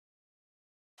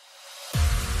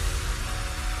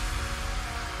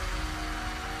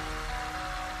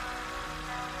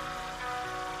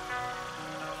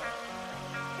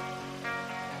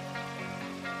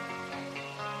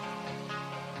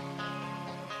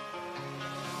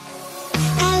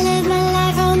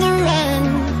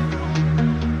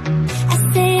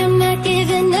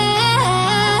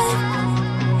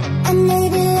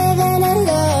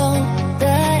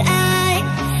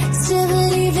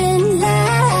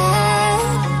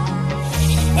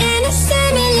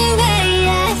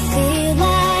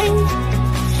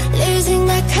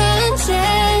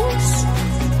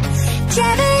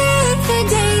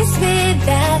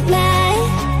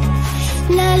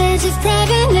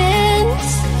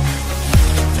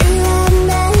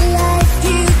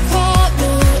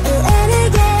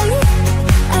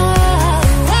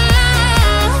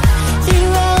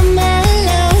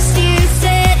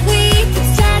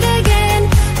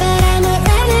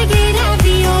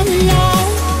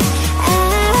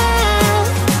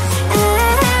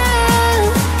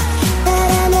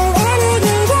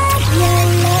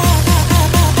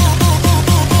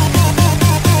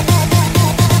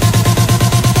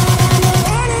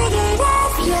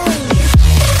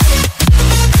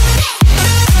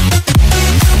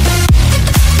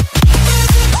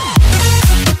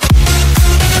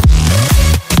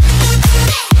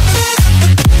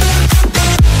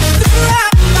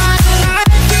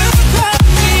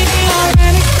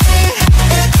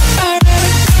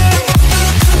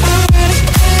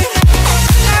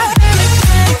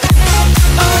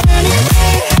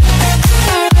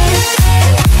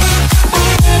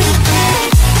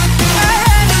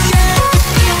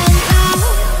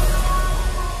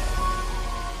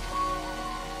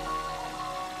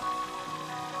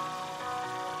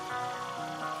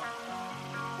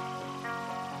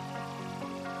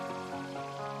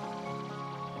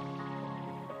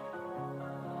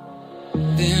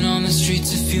Been on the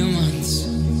streets a few months.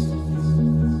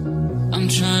 I'm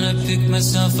trying to pick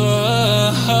myself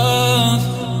up.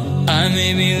 I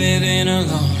may be living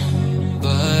alone,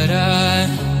 but I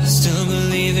still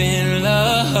believe in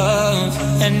love.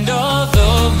 And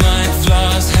although my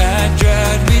flaws had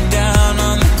dragged me down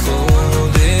on the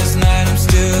coldest night, I'm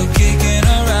still kicking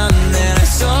around. And then I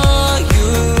saw you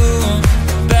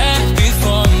back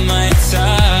before my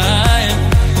time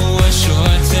was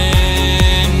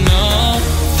shortened. No,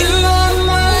 throughout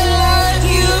my life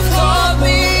you've called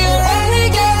me a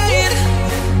renegade.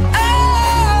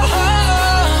 Oh,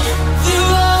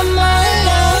 throughout my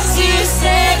loves you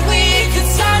said we could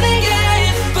start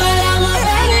again, but I'm a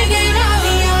renegade of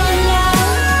your love.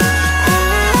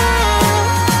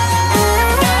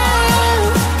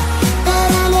 But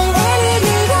I'm a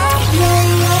renegade of your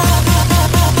love. I'm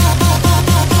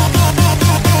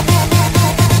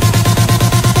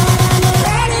a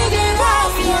renegade of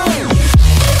your love.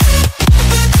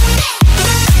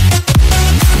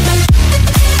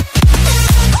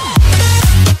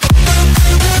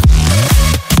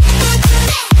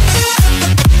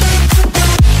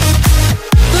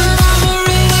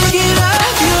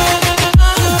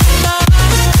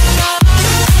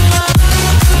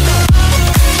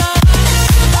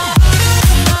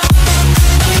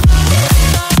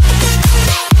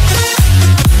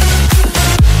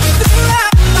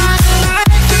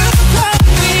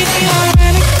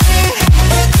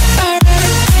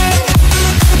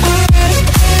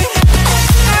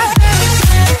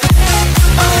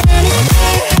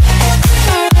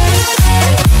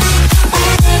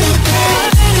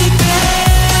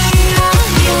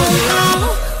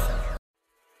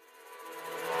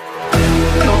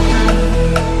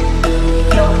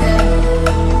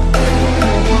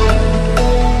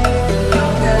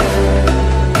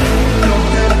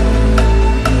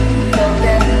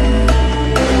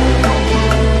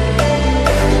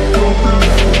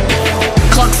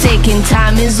 Clock's ticking,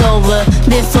 time is over.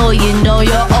 Before you know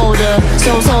you're older,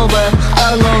 so sober,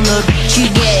 alone, look, you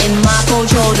getting my cold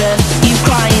shoulder. You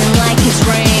crying like it's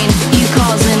rain, you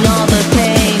causing all the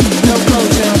pain. No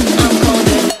closure, I'm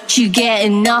colder, you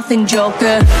getting nothing,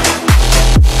 joker.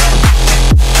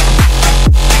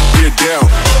 Get down.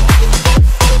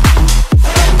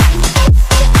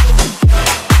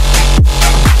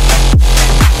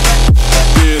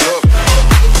 Get up.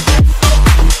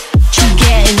 You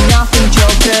getting nothing,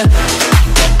 joker.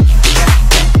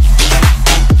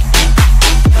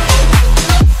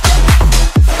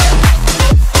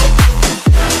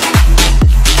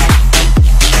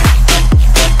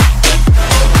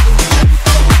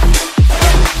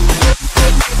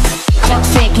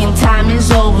 Clock's ticking, time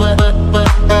is over.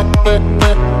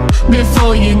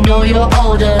 Before you know you're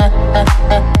older,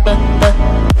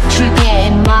 you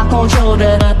getting my cold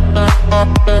shoulder.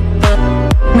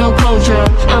 No closure,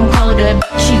 I'm colder,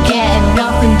 she getting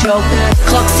nothing, joker.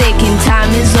 Clock's ticking,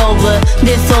 time is over.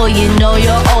 Before you know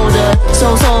you're older,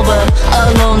 so sober,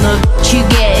 alone, look, you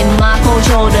getting my cold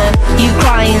shoulder. You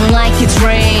crying like it's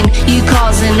rain, you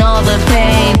causing all the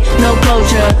pain. No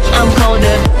closure, I'm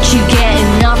colder, you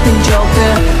getting nothing,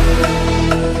 joker.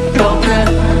 Joker,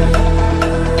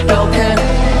 joker,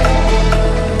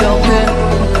 joker,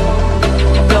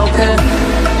 joker,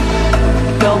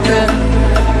 joker,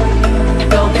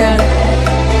 joker,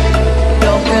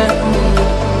 joker.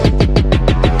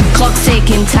 Clock's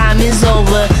ticking, time is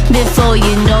over. Before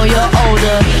you know you're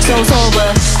older, so sober,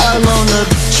 alone, look,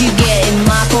 you getting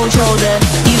my cold shoulder.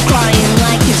 You crying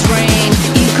like it's rain,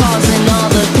 you causing all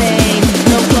the pain.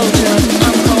 No closure,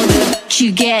 I'm colder,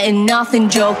 you getting nothing,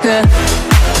 joker.